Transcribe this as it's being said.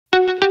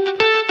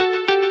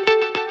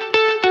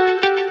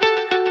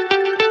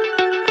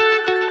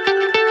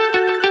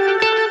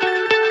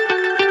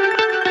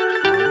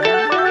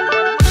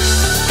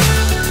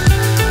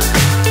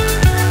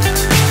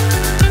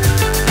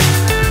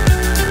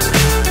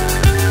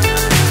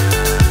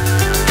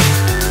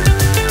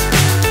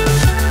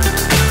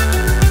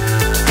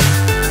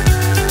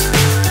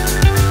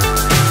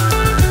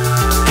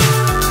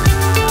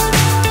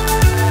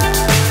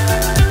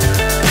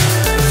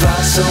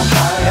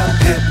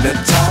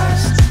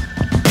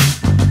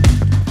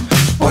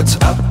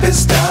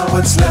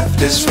what's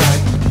left is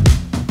right.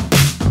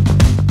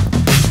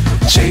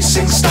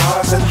 Chasing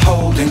stars and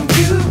holding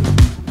you.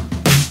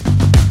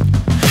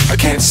 I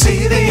can't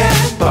see the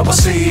end, but we'll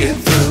see it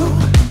through.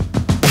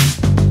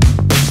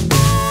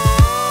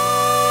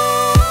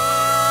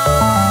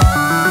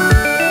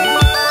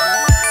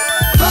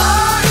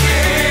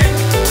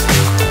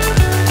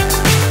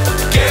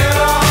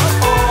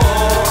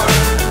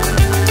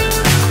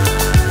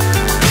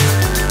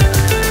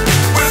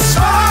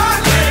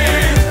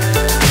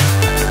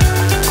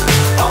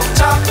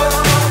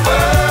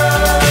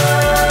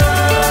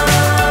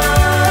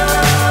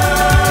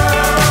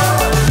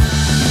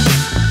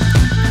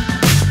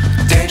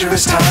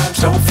 Times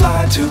don't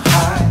fly too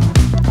high.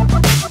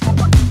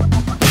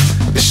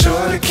 Be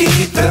sure to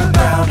keep the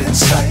ground in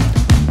sight.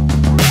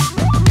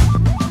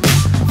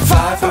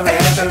 Fly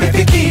forever if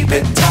you keep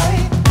it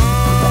tight.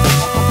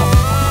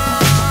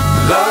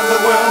 Love the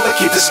world but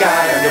keep the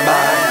sky on your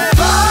mind.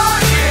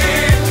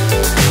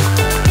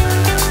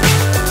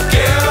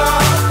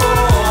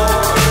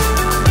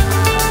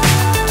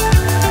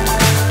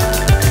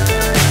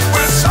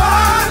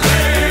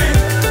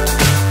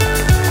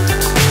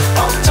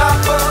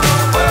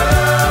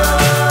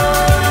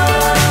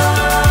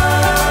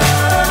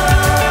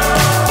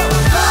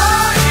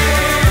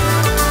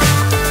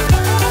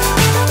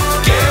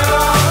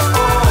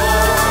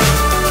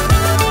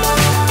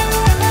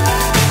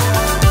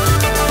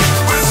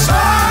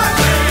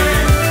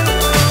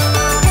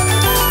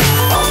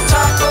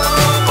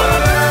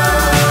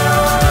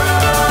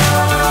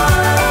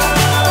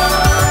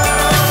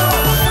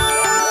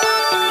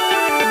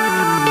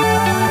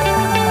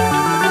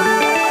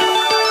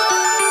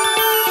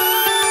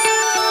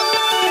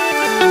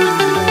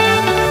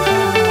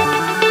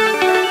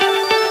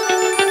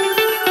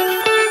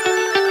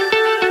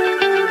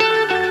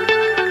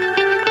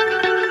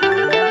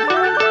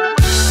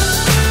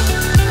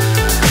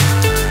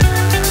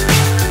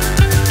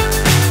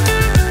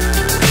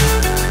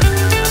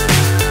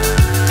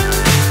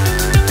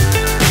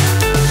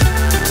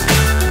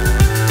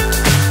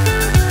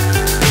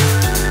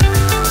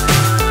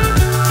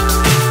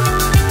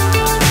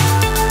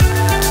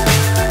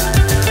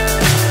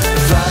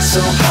 So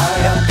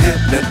high I'm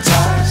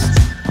hypnotized.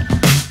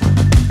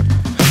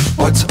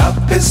 What's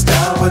up is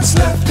down, what's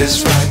left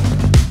is right.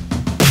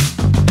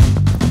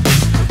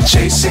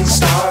 Chasing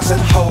stars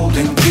and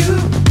holding you.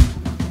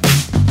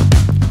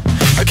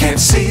 I can't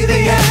see the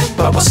end,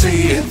 but we'll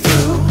see it through.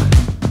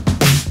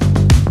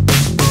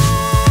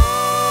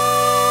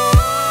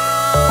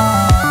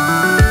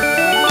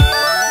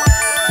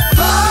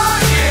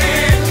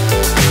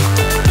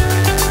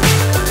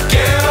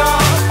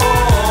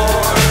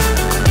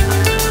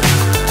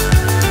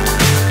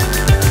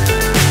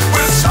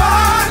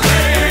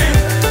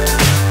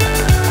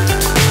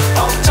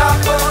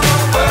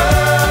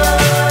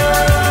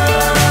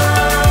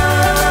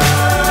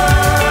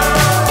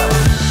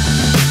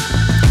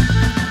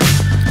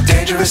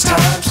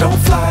 Times don't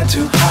fly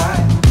too high.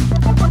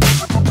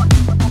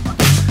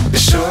 Be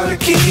sure to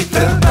keep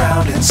the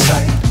ground in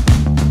sight.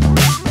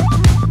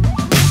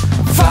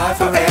 Fly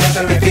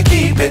forever if you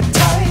keep it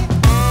tight.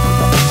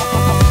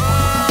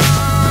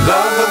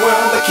 Love the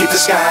world but keep the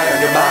sky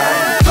on your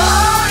mind.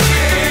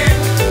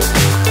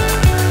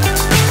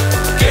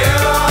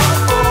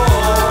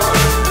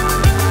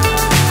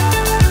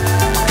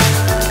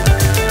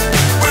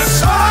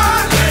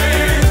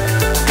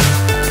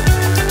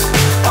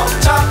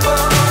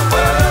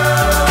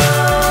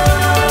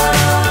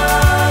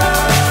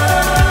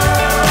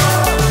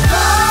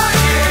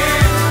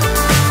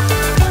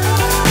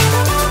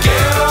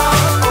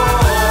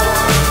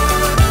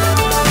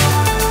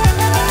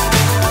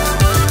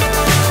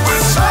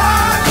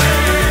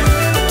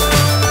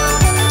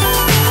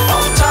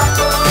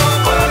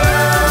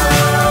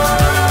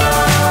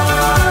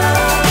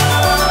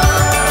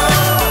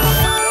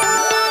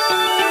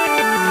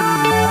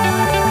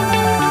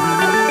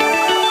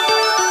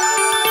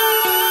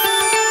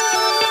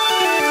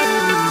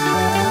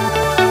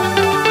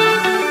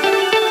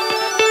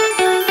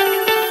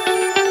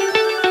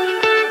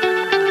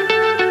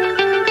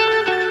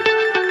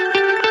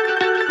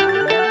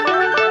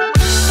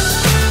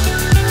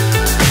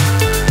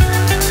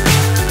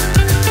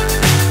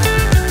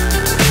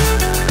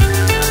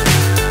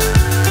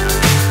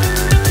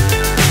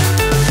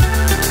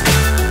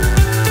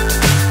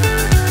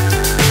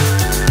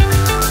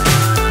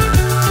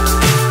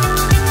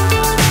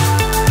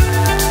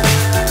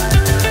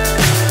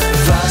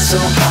 So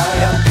high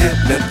I'm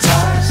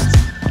hypnotized.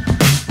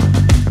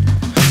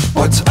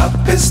 What's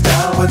up is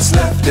down, what's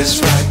left is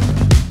right.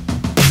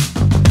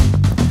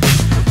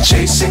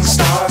 Chasing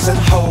stars and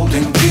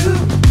holding you.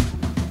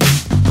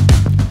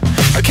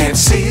 I can't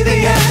see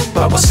the end,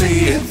 but we'll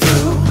see it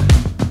through.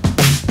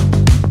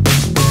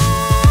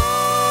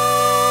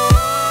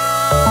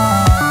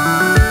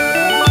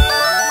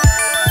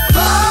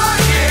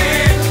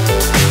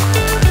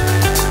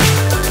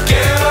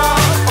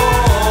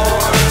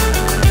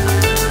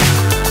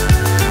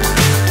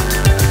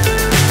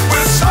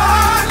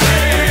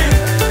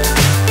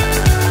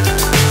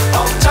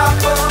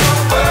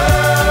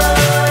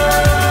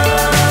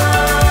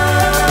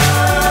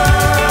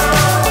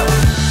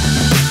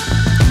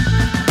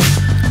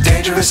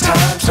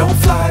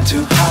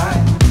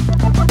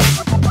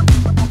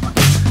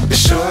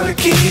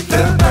 keep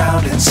the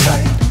ground in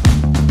sight.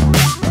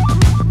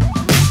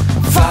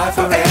 Fly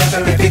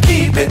forever if you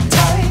keep it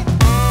tight.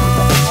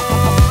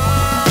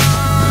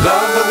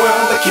 Love the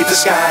world but keep the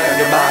sky on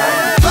your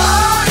mind.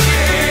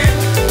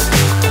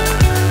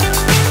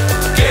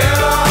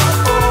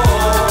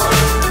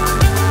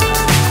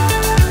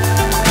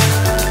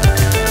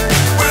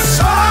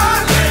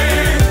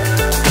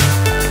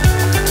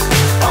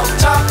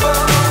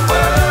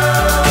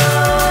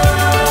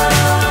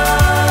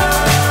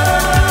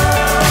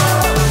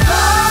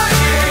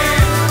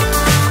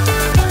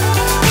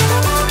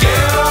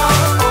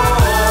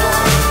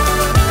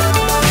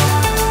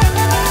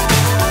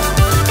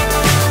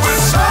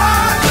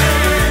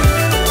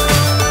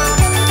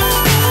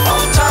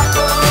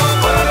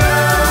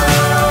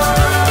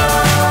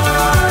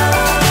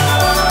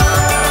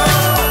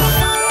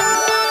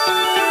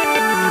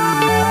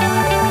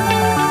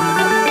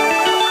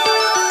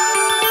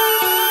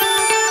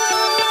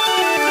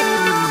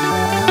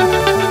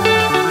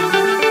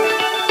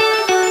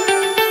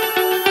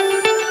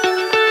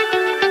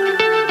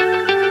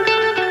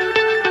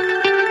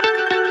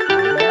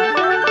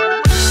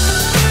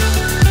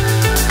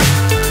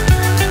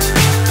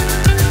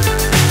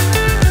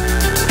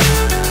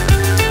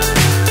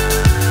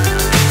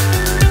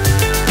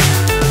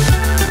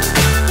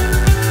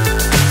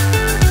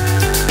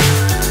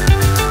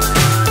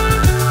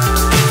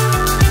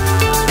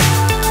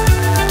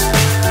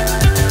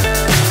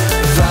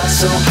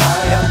 So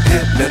high I'm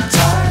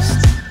hypnotized.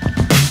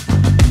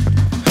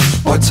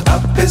 What's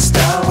up is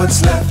down,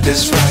 what's left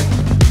is right.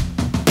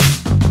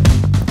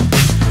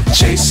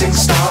 Chasing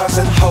stars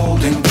and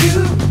holding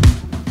you.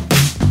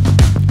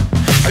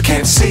 I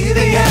can't see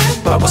the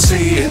end, but we'll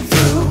see it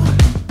through.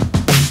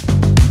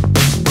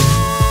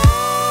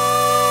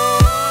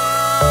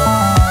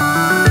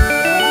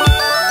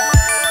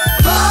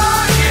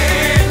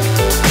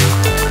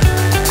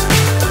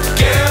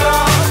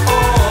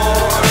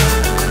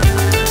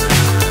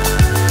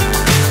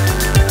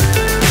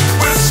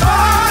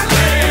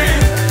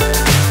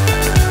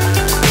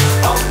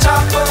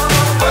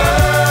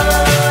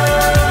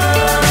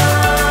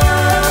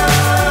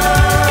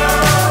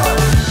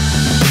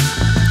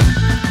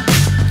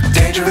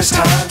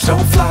 Times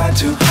don't fly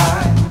too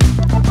high.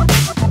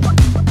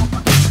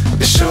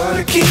 Be sure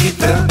to keep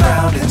the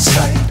ground in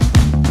sight.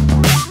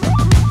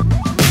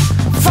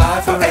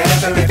 Fly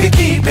forever if you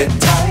keep it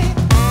tight.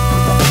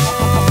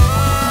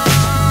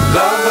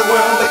 Love the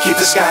world but keep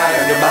the sky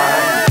on your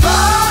mind.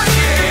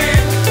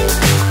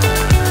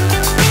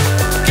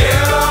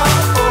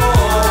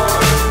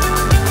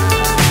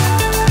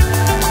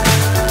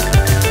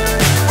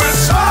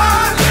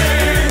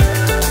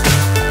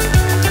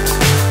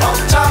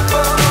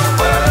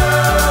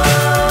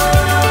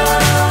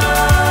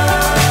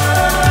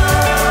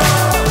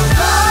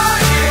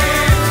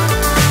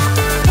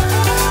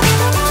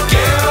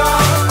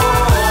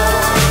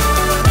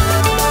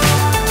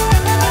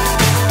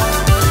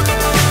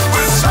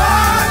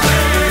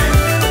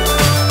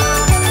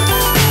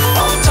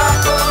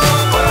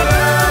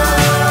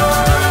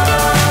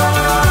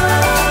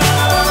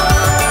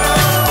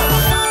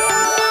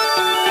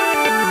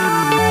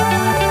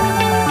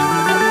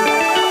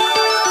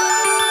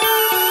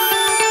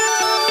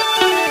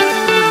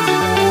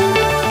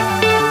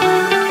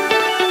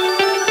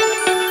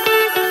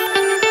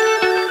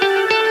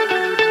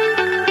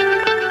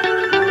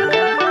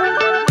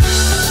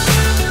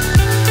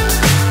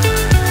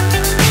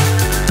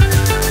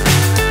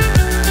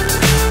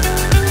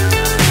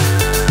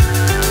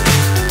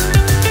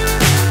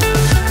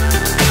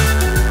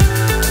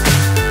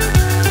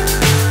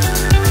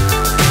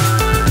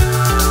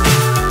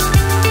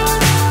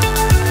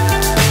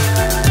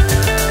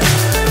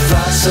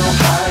 So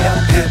high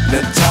I'm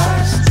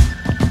hypnotized.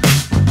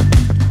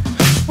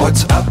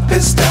 What's up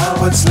is down,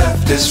 what's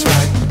left is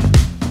right.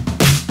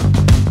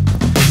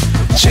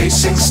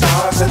 Chasing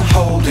stars and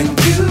holding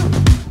you.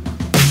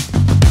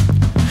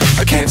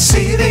 I can't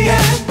see the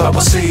end, but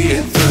we'll see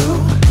it through.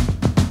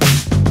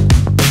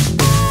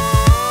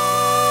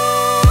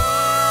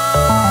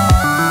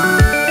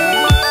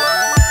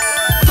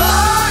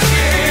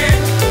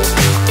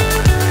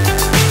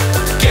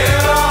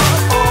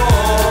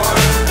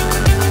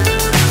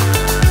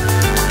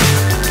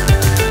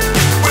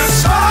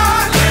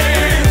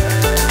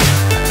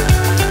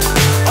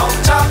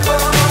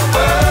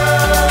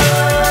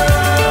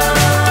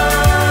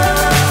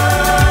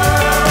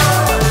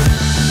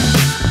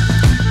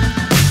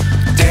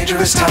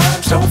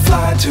 Times don't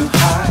fly too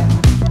high.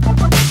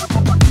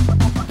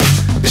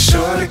 Be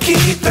sure to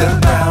keep the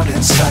ground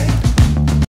in sight.